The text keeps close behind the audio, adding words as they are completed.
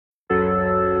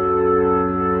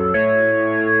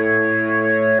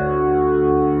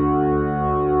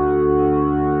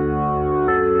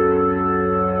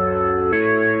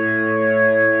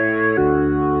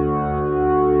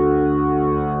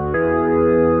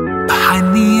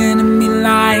behind the enemy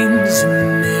lines in the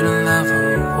middle of a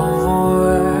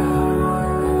war.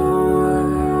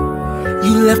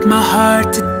 You left my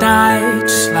heart to die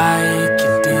just like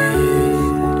you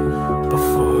did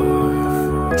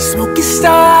before. Smoke is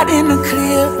starting to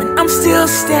clear and I'm still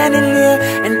standing here,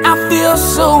 and I feel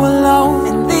so alone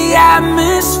in the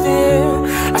atmosphere.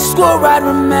 I swore I'd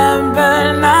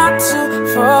remember not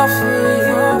to fall for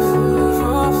you.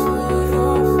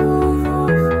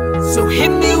 So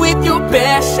hit me with your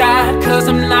best shot, cause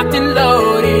I'm locked and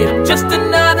loaded. I'm just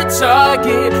another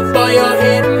target for your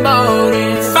hidden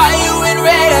motive. Fire when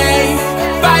ready,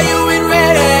 fire when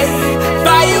ready,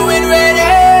 fire when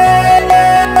ready.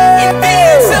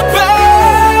 Invincible,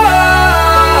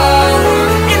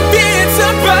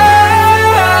 invincible.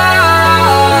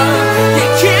 You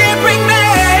can't bring me,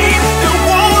 you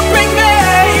won't bring me,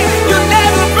 you'll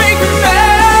never bring me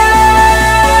back.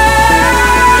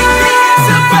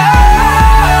 Invincible.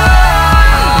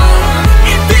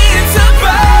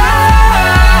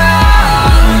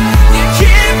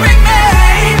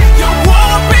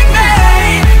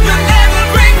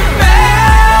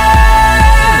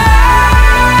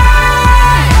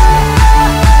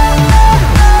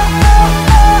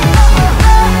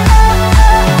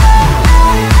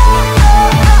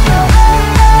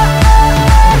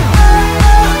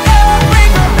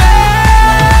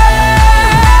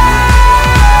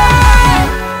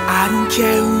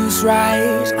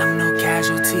 Right, I'm no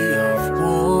casualty of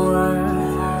war.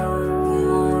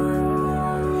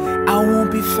 I won't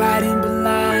be fighting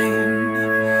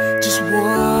blind, just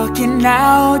walking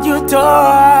out your door.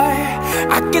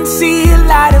 I can see a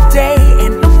light of day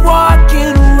and I'm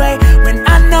walking away when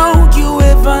I know you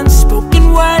have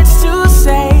unspoken words to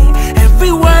say.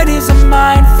 Every word is a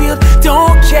minefield,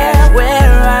 don't care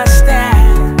where I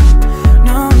stand.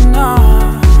 No, no.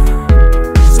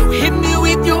 So hit me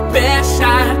with your best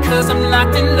shot, cause I'm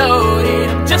locked and loaded.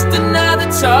 I'm just another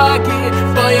target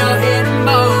for your hidden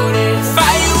motive.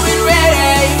 Fire when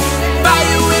ready,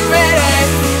 fire when ready,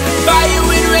 fire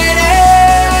when ready.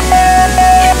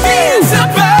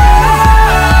 Invincible,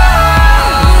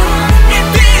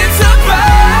 invincible.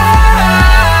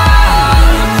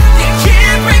 You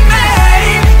can't bring me,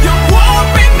 you won't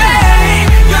bring me,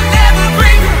 you'll never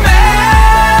bring me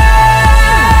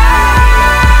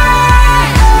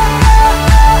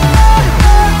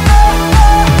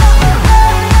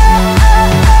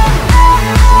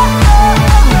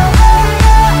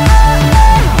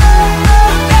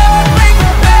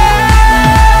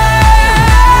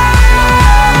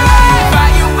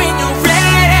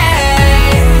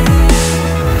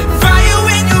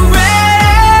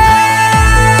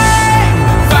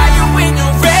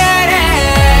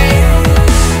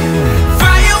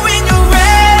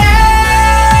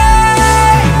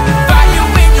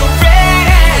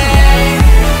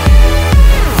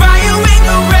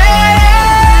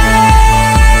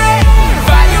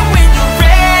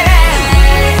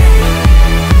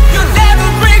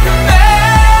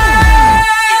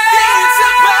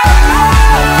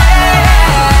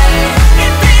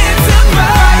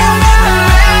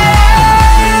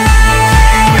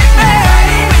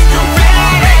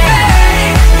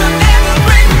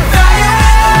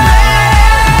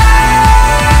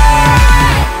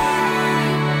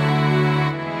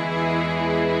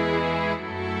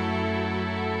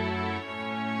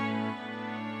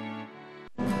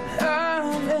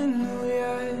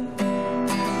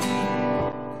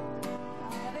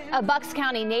A Bucks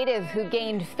County native who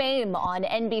gained fame on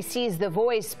NBC's The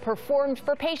Voice performed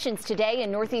for patients today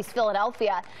in Northeast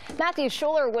Philadelphia. Matthew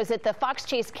Schuler was at the Fox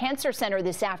Chase Cancer Center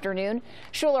this afternoon.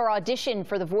 Schuler auditioned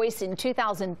for The Voice in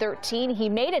 2013. He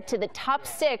made it to the top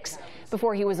 6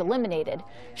 before he was eliminated.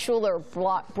 Schuler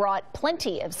brought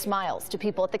plenty of smiles to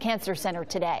people at the Cancer Center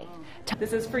today.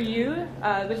 This is for you,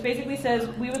 which basically says,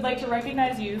 we would like to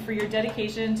recognize you for your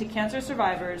dedication to cancer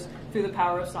survivors through the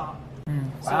power of song.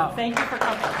 Wow. So thank you for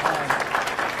coming.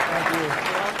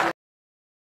 Thank you.